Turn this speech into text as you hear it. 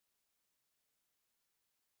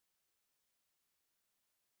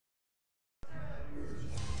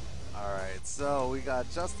right, so we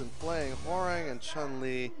got Justin playing Horang and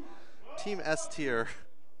Chun-Li, Team S tier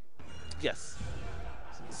Yes.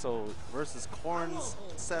 So versus Corns,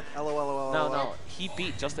 Seth, LOL. no, he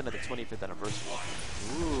beat Justin at the 25th anniversary.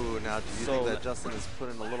 Ooh, now do you think that Justin is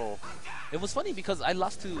putting a little... It was funny because I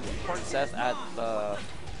lost to Corn Seth at the...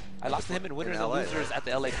 I lost to him in winners and losers at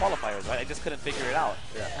the LA qualifiers, right? I just couldn't figure it out.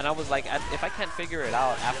 Yeah. And I was like, if I can't figure it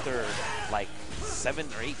out after like 7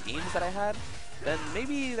 or 8 games that I had, then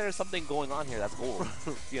maybe there's something going on here that's gold,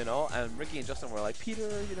 you know? And Ricky and Justin were like, Peter,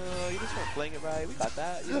 you know, you just weren't playing it right. We got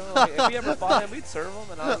that, you know? Like, if we ever fought him, we'd serve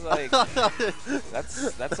him. And I was like,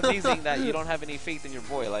 that's amazing that you don't have any faith in your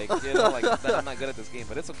boy. Like, you know, like, that I'm not good at this game.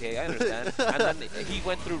 But it's okay, I understand. And then he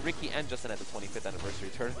went through Ricky and Justin at the 25th anniversary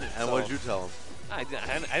tournament. And what did you tell him? I didn't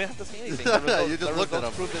have to say anything. The results, you just looked at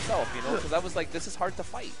him. Proved itself, you know, because I was like, this is hard to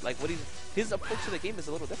fight. Like, his approach to the game is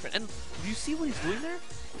a little different. And do you see what he's doing there?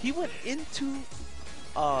 He went into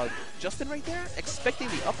Justin right there, expecting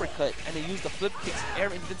the uppercut, and he used the flip kick's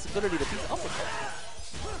air invincibility to beat the uppercut.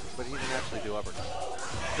 But he didn't actually do uppercut.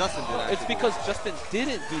 Justin did. It's because Justin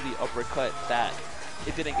didn't do the uppercut that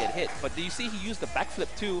it didn't get hit. But do you see he used the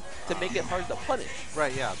backflip too to make it hard to punish?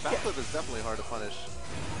 Right, yeah. Backflip is definitely hard to punish.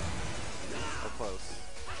 Close.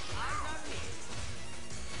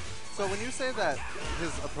 So when you say that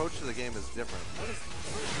his approach to the game is different, what is...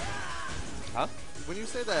 Huh? When you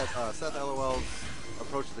say that Seth LOL's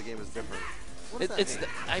approach to the game is different, what does that mean?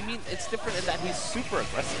 I mean, it's different in that he's super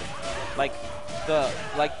aggressive. Like the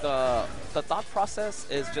thought process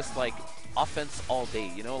is just like offense all day,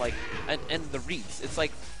 you know, like and the reads. It's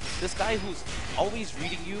like this guy who's always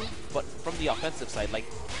reading you, but from the offensive side. Like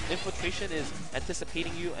Infiltration is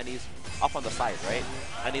anticipating you, and he's off on the side, right?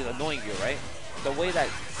 And he's annoying you, right? The way that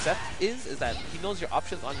Seth is that he knows your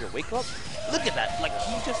options on your wake up. Look at that! Like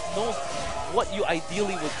he just knows what you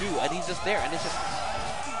ideally would do, and he's just there, and it's just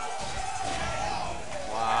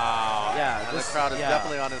wow. Yeah, and the crowd is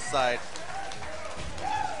definitely on his side.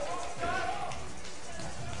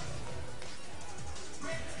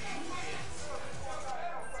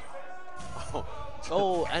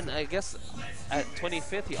 Oh, and I guess at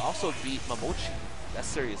 25th, he also beat Mamochi. That's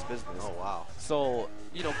serious business. Oh, wow. So,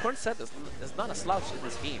 you know, Corn Seth is not a slouch in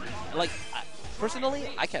this game. Like, personally,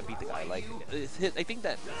 I can't beat the guy. Like, I think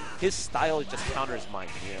that his style just counters mine,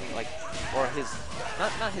 you know, like, or his,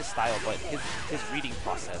 not his style, but his reading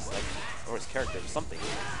process, like, or his character or something.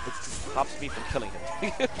 It just stops me from killing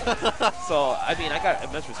him. So, I mean, I got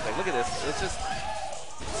immense respect. Look at this. It's just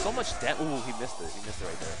so much damage. Ooh, he missed it. He missed it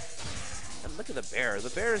right there. And look at the bear. The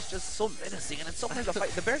bear is just so menacing, and it's so hard to fight.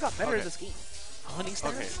 The bear got better in this game. Hunting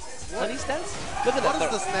stance? Okay. Hunting stance? Look at that. What is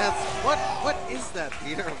the stance? What is that,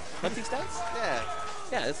 Peter? Hunting stance? Yeah.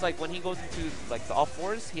 Yeah, it's like when he goes into like the all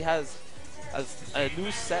fours, he has a new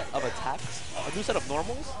set of attacks, a new set of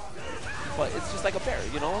normals, but it's just like a bear,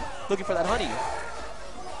 you know? Looking for that honey.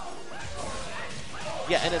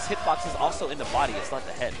 Yeah, and his hitbox is also in the body, it's not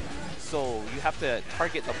the head. So you have to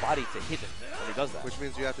target the body to hit him when he does that. Which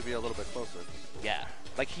means you have to be a little bit closer. Yeah.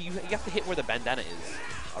 Like you have to hit where the bandana is,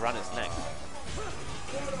 around his neck.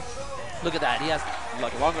 Look at that. He has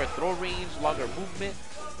like longer throw range, longer movement.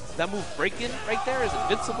 That move break-in right there is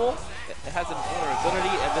invincible. It has an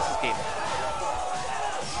vulnerability, and this is game.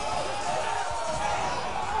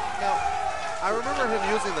 Now, I remember him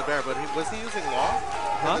using the bear, but was he using Law?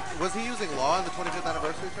 Huh? Was he using Law in the 25th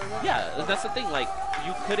anniversary tournament? Yeah, that's the thing. Like,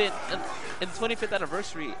 you couldn't, in 25th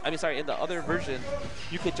anniversary, I mean, sorry, in the other version,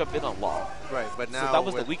 you could jump in on Law. Right, but now so that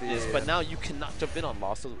was the weakness, but now you cannot jump in on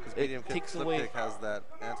Law, so it takes away. Kick has that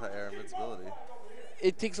anti-air invincibility.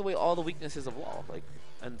 It takes away all the weaknesses of Law. Like,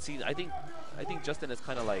 and see, I think Justin is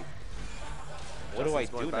kind of like, what do I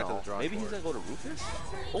do now? Maybe he's gonna go to Rufus.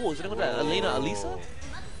 Oh, is he gonna go to Elena Alisa?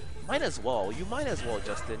 Might as well. You might as well,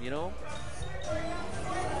 Justin. You know.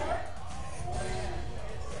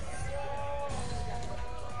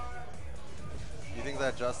 You think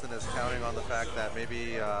that Justin is counting on the fact that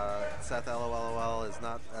maybe Seth LOL is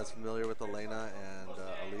not as familiar with Elena and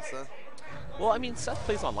Alisa? Well, I mean, Seth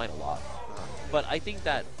plays online a lot, but I think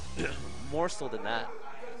that more so than that,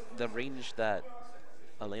 the range that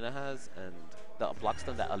Elena has and the block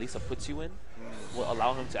stun that Alisa puts you in will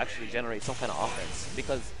allow him to actually generate some kind of offense,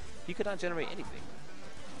 because he could not generate anything.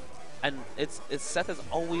 And it's Seth is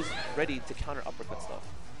always ready to counter uppercut stuff.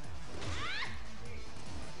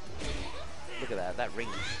 Look at that range.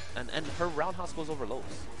 And her roundhouse goes over lows,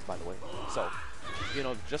 by the way. So, you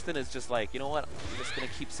know, Justin is just like, you know what? I'm just gonna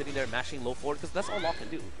keep sitting there mashing low forward, because that's all Law can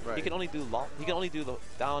do. Right. He can only do Law. He can only do the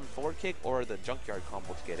down forward kick or the junkyard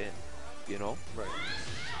combo to get in. You know? Right.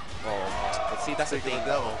 Oh, but see, that's the thing.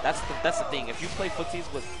 That's the thing. If you play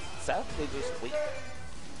footsies with Seth, they just wait.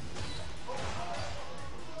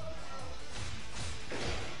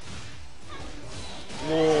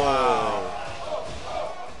 Whoa. Wow.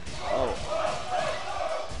 Oh.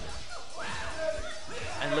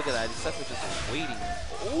 And look at that. Seth was just waiting.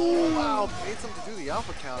 Oh, wow. Baits him to do the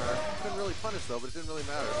alpha counter. Couldn't really punish, though, but it didn't really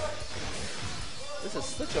matter. This is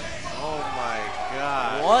such a... Oh, my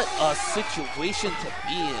God. What a situation to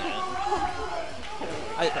be in.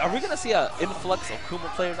 Are we going to see an influx of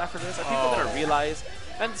Kuma players after this? Are people going to realize?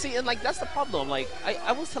 And see, and like, that's the problem. Like,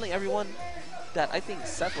 I was telling everyone that I think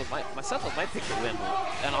Seth was my pick to win.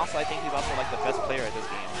 And also, I think he's also like the best player at this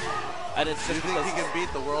game. And it's Do just you think he because... can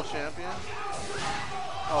beat the world champion?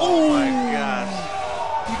 Oh, my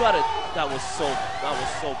gosh. He got it. That was so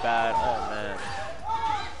bad. Oh, man.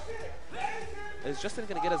 Is Justin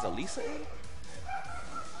going to get his Elisa in?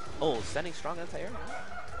 Oh, standing strong anti-air.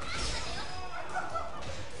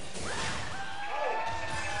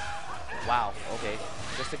 Wow, okay.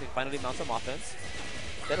 Justin can finally mount some offense.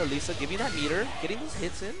 Then Elisa giving that meter, getting those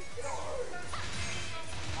hits in.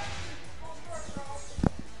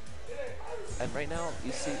 And right now,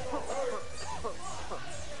 you see...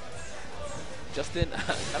 Justin,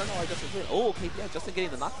 I don't know why Justin's doing. Oh, okay, yeah, Justin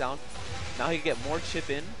getting the knockdown. Now he can get more chip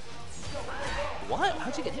in. What?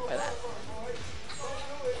 How'd you get hit by that?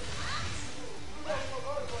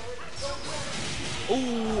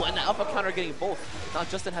 Oh, and the alpha counter getting both. Now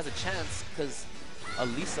Justin has a chance because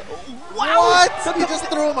Elisa. Oh, wow! What? He just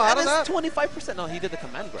threw him out of that? 25%. No, he did the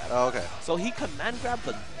command grab. Oh, okay. So he command grabbed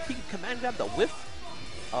the whiff.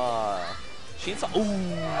 Chainsaw. Ooh.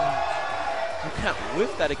 You can't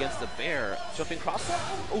whiff that against the bear. Jumping cross up.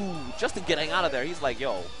 Ooh, Justin getting out of there. He's like,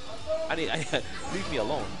 yo, leave me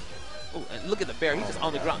alone. Ooh, and look at the bear. He's just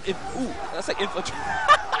on the ground. Ooh, that's like infiltration.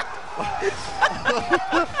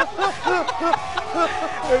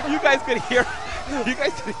 If you guys could hear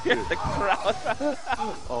the crowd.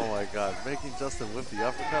 Oh my God, making Justin whip the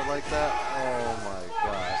uppercut like that? Oh my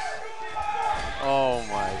gosh. Oh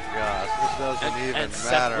my gosh, it doesn't even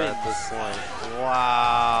matter at this point.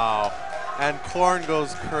 Wow. And Korn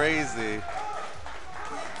goes crazy.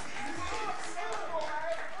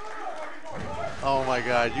 Oh my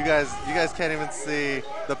God, you guys can't even see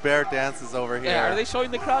the bear dances over here. Yeah, are they showing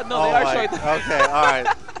the crowd? No, they are showing the crowd. Okay, all right.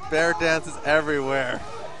 Bear dances everywhere.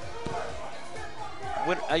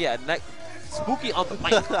 Yeah, Spooky on the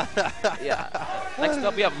mic. Yeah. Next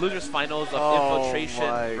up, we have losers finals of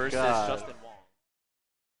Infiltration versus Justin.